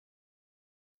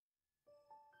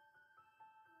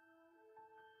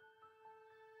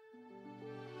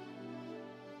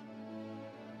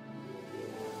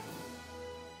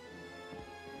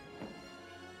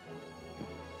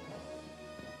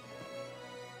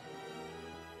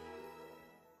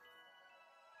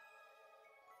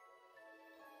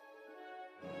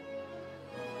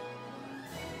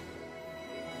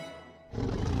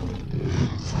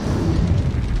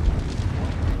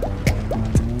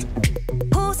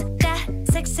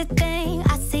thing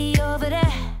I see over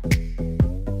there.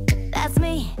 That's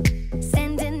me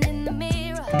standing in the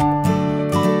mirror.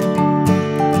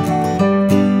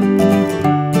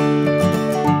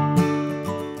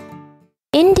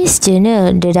 In this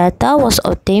journal, the data was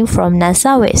obtained from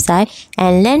NASA website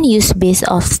and land use base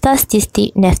of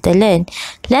Statistic Netherlands.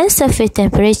 Land surface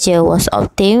temperature was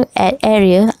obtained at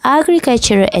area,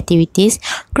 agricultural activities,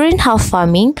 greenhouse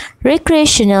farming,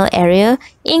 recreational area,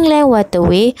 inland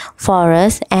waterway,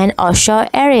 forest, and offshore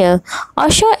area.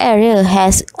 Offshore area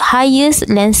has highest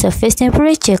land surface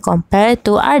temperature compared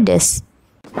to others.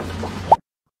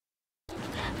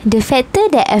 The factor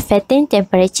that affecting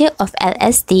temperature of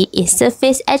LST is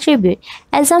surface attribute.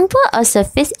 Example of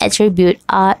surface attribute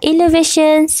are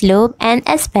elevation, slope, and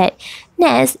aspect.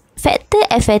 Next, factor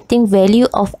affecting value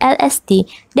of LST.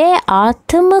 There are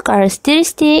thermal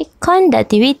characteristic,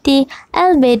 conductivity,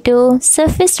 albedo,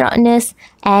 surface roughness,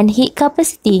 and heat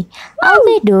capacity.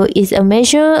 Albedo is a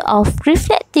measure of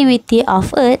reflectivity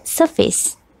of Earth's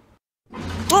surface.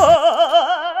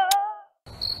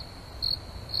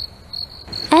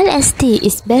 LST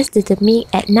is best determined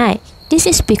at night. This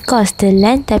is because the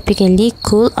land typically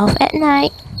cool off at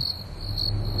night.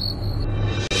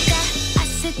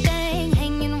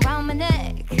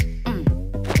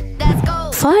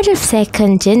 For the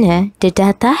second journal, the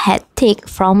data had taken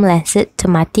from Lancet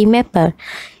Thematic Mapper.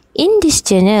 In this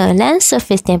journal, land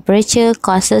surface temperature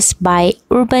causes by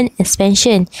urban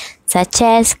expansion, such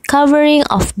as covering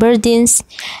of buildings,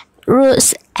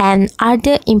 roads, and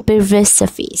other impervious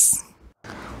surface.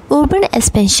 Urban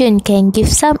expansion can give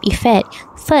some effect.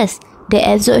 First, the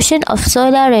absorption of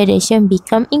solar radiation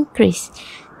become increased.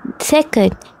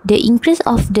 Second, the increase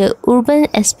of the urban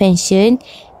expansion,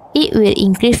 it will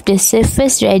increase the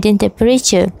surface radiant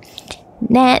temperature.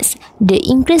 Next, the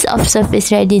increase of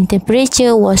surface radiant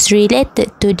temperature was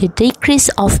related to the decrease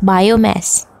of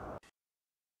biomass.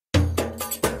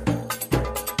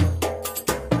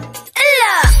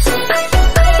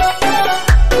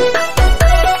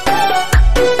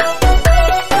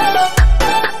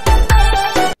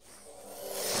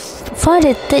 For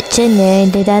the third journal,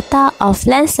 the data of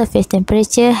land surface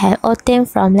temperature have obtained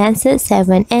from Lancet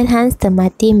 7 Enhanced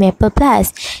Thematic Mapper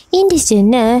Plus. In this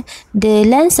journal, the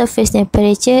land surface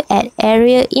temperature at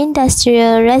area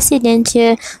industrial,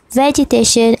 residential,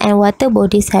 vegetation, and water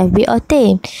bodies have been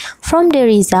obtained. From the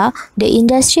result, the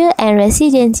industrial and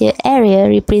residential area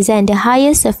represent the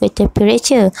highest surface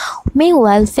temperature.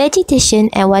 Meanwhile, vegetation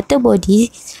and water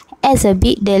bodies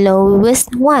exhibit the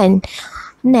lowest one.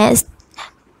 Next,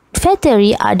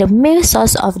 factories are the main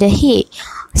source of the heat.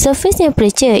 Surface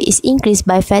temperature is increased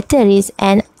by factories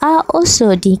and are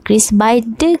also decreased by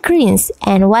the greens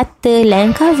and water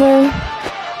land cover.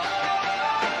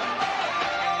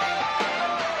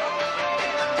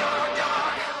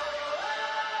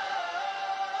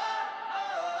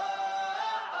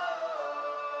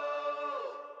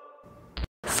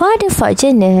 For the fourth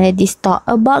journal, this talk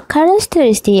about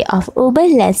characteristics of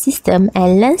urban land system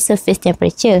and land surface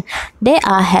temperature. They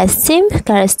are has same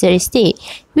characteristic,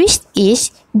 which is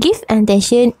give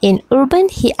attention in urban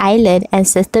heat island and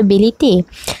sustainability.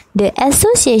 The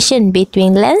association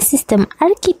between land system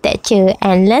architecture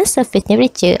and land surface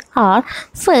temperature are: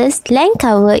 first, land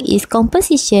cover is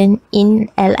composition in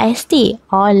LST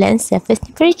or land surface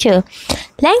temperature.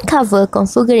 Land cover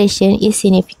configuration is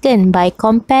significant by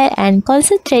compact and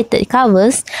concentrated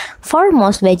covers,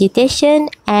 foremost vegetation,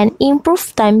 and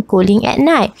improved time cooling at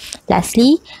night.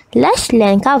 Lastly, large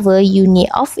land cover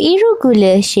unit of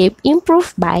irregular shape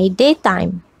improved by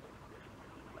daytime.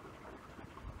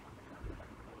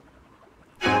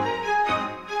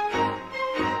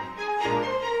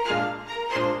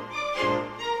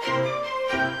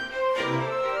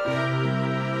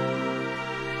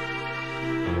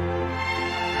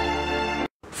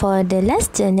 For the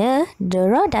last journal, the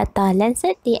raw data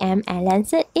Lancet TM and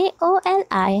Lancet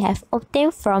AOLI have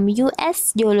obtained from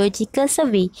US Geological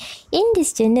Survey. In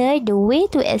this journal, the way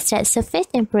to extract surface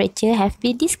temperature have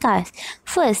been discussed.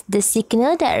 First, the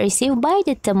signal that received by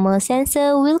the thermal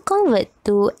sensor will convert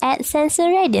to add sensor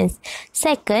radiance.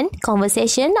 Second,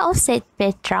 conversion of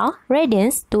spectra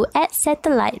radiance to add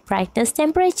satellite brightness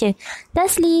temperature.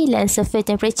 Lastly, land surface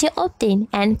temperature obtained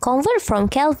and convert from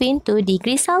Kelvin to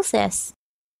degrees Celsius.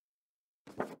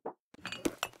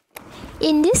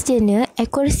 In this journal,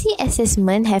 accuracy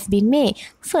assessment have been made.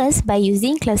 First, by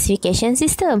using classification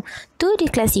system to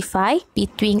declassify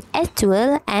between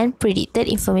actual and predicted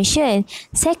information.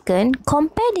 Second,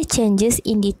 compare the changes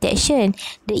in detection,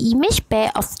 the image pair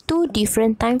of two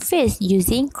different time frames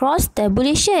using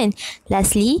cross-tabulation.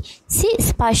 Lastly,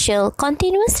 six partial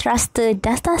continuous raster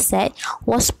dataset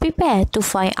was prepared to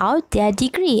find out their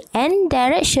degree and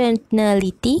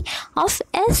directionality of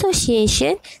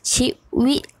association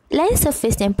with land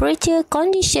surface temperature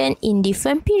condition in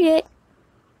different period.